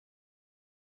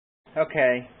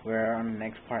Okay, we're on the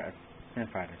next part of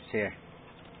Freedom Fighters here.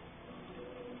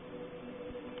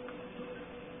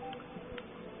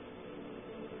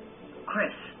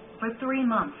 Chris, for 3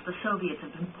 months the Soviets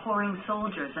have been pouring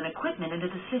soldiers and equipment into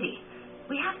the city.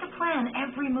 We have to plan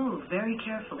every move very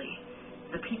carefully.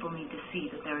 The people need to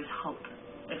see that there is hope.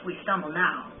 If we stumble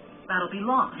now, that'll be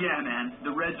lost. Yeah, man.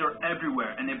 The Reds are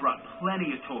everywhere, and they brought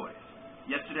plenty of toys.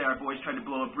 Yesterday, our boys tried to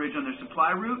blow a bridge on their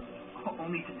supply route.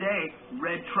 Only today,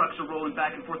 Red trucks are rolling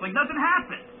back and forth like nothing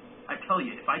happened. I tell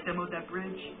you, if I demoed that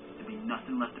bridge, there'd be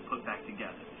nothing left to put back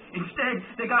together. Instead,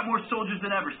 they got more soldiers than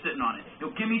ever sitting on it.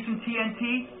 You'll give me some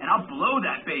TNT, and I'll blow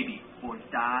that baby, or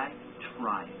die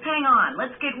trying. Hang on,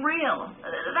 let's get real.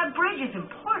 That bridge is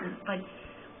important, but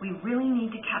we really need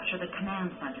to capture the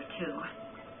command center, too.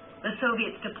 The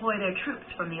Soviets deploy their troops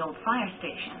from the old fire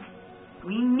station.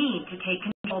 We need to take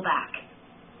control back.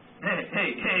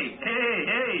 Hey,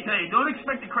 don't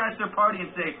expect to crash their party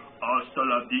and say, hasta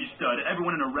la vista to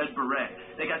everyone in a red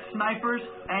beret. They got snipers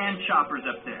and choppers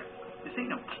up there. This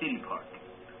ain't no kiddie park.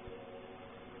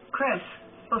 Chris,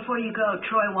 before you go,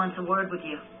 Troy wants a word with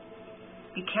you.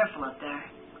 Be careful up there.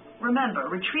 Remember,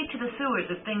 retreat to the sewers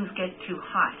if things get too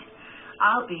hot.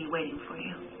 I'll be waiting for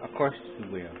you. Of course we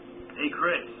will. Hey,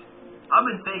 Chris, I've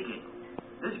been thinking,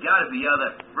 there's gotta be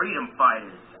other freedom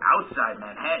fighters outside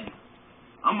Manhattan.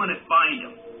 I'm gonna find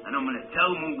them, and I'm gonna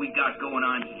tell them what we got going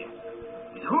on here.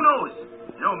 Who knows?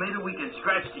 Maybe we can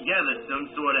scratch together some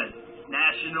sort of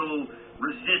national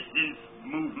resistance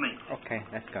movement. Okay,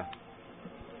 let's go.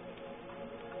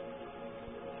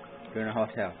 Go in a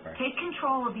hotel first. Take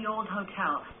control of the old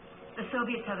hotel. The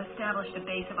Soviets have established a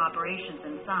base of operations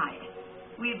inside.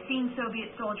 We have seen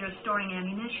Soviet soldiers storing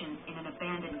ammunition in an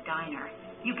abandoned diner.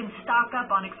 You can stock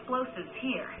up on explosives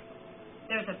here.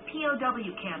 There's a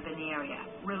POW camp in the area.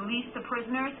 Release the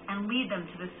prisoners and lead them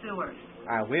to the sewers.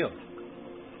 I will.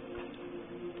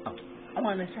 Oh, I'm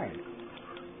on this side.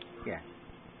 Yeah.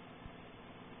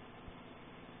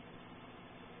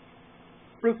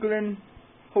 Brooklyn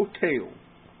Hotel.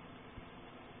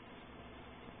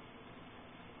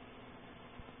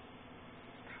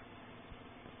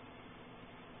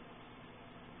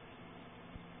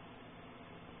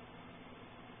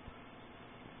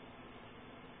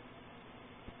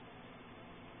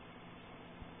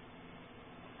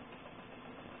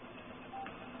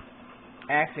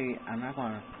 Actually, I'm not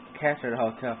going to capture the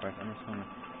hotel first. I'm just going to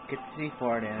get the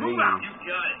C4 and leave. Move out! You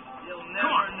got it. You'll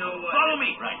never know what... Follow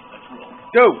me! Right, let's roll.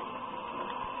 Go!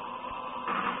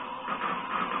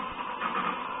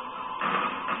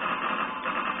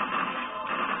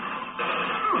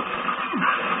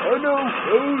 Oh no!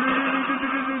 Oh no!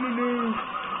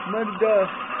 I'm out of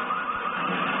dust.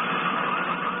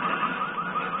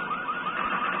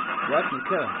 What? You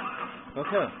kill him. Go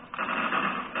kill him.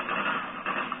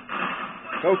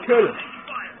 Go kill him.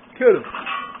 Kill him.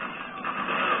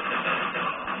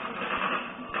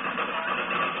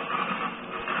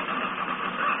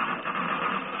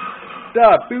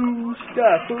 Stop, boo!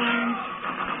 Stop, boo!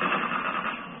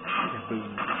 Boo.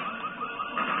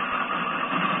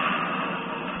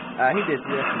 He did this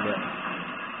and that.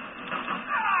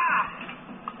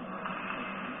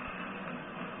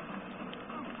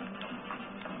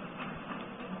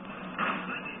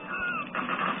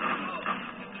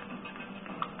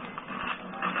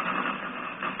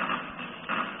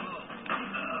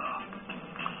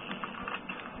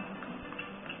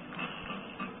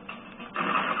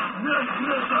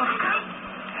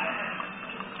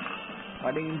 Why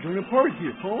didn't you join the party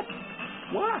here, huh?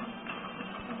 Why?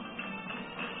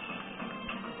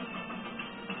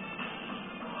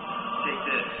 Take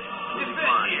this. We'll be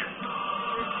fine. Here.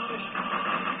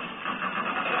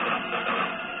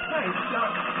 Thanks, Doc.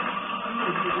 I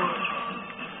knew you would.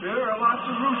 There are lots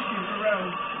of Ruskies around.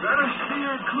 Better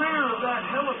steer clear of that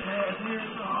helipad near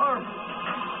the harbor.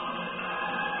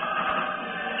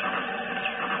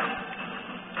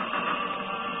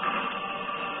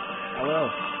 Hello.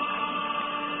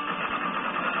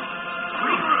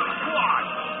 Regroup, squad!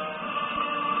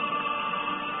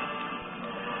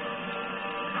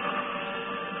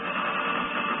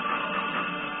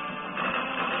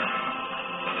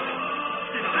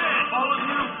 Advance! All of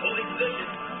you, holding position.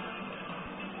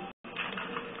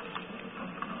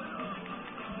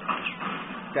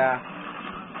 Da.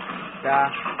 Da.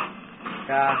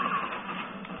 Da.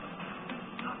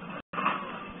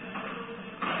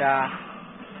 Da.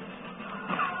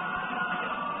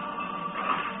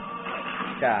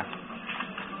 Da.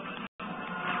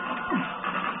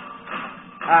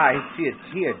 He's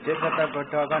here. Just let that go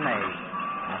doggone A.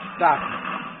 Now stop him.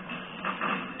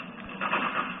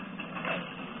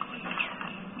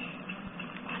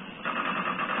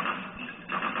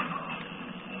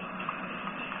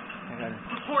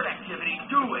 better. Support activity,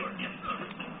 do it!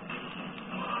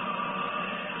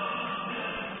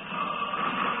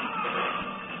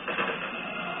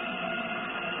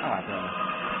 Oh, I don't know.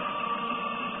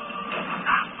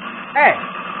 Hey!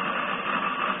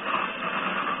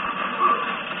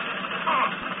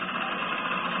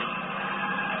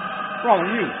 What's wrong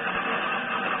with you?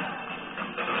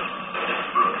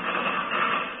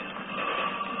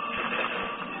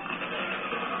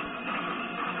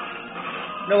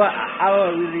 You know what? I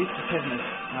will release the prisoners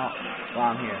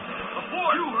while I'm here.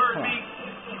 Before you heard Come me!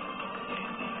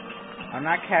 I'm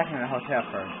not casting in the hotel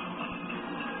first.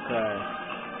 Because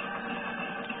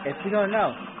if you don't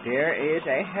know, there is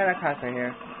a helicopter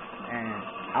here. And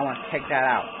I want to take that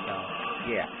out.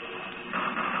 So, yeah.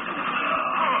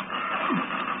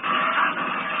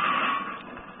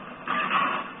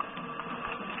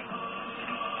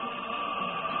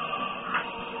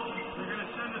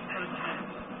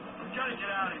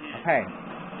 Hey.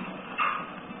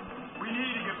 We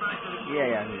need to get back to the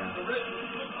Yeah.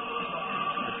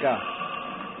 Let's go.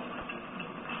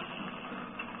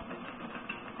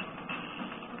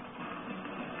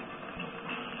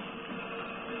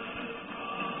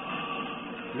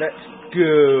 Let's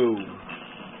go.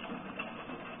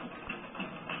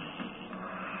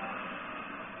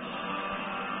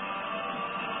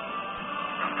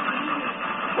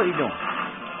 What are you doing?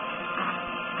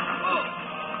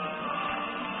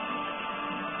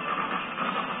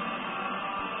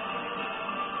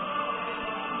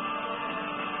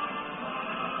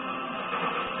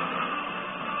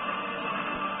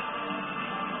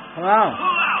 Come on. Pull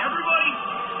out, everybody!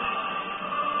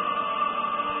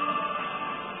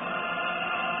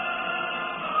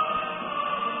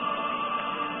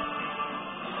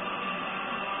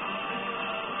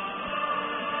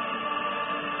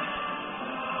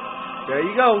 There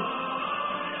you go.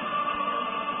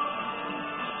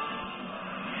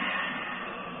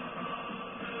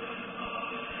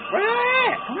 Where they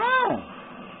at? Come on.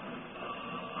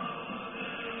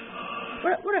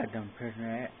 Where that dumb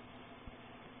prisoner at?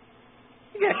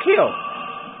 He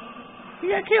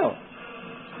got killed.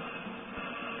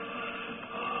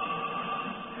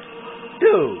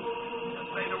 Dude. Just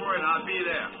say the word, I'll be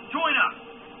there. Join up!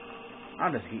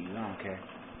 I'll just hit you. I don't care.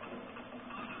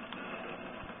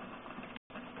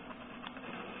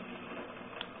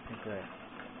 Good.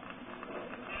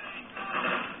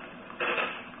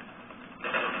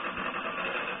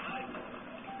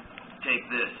 Take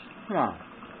this. Come on.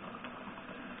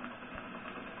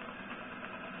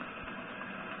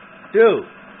 Dude.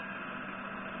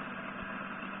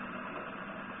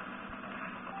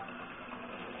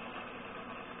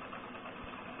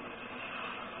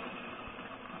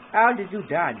 How did you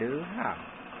die, dude? How?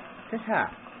 Just how?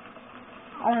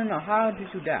 I want to know, how did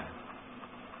you die?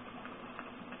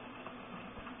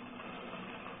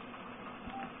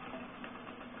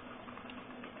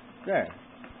 There.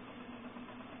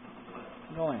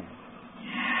 Go in.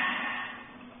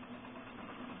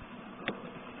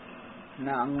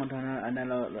 Now I'm going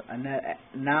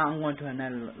to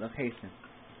another location.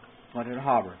 Go to the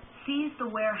harbor. Seize the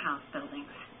warehouse buildings.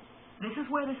 This is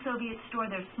where the Soviets store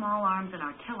their small arms and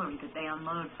artillery that they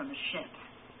unload from the ships.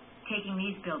 Taking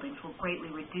these buildings will greatly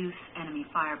reduce enemy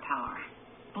firepower.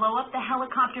 Blow up the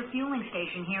helicopter fueling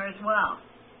station here as well.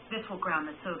 This will ground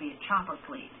the Soviet chopper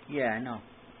fleet. Yeah, I know.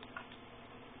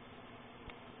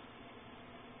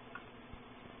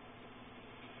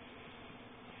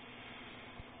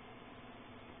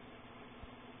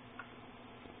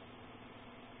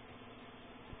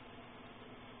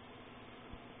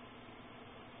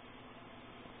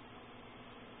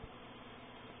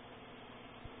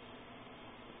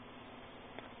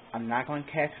 I'm not going to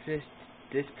catch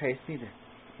this place either.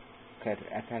 Because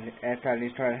after I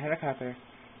destroy the helicopter,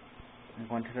 I'm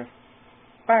going to the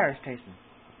fire station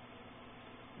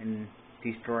and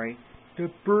destroy the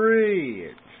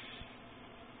bridge.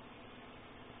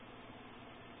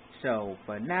 So,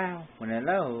 but now, when it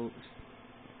loads,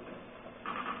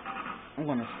 I'm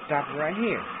going to stop it right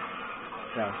here.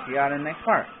 So, see y'all in the next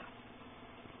part.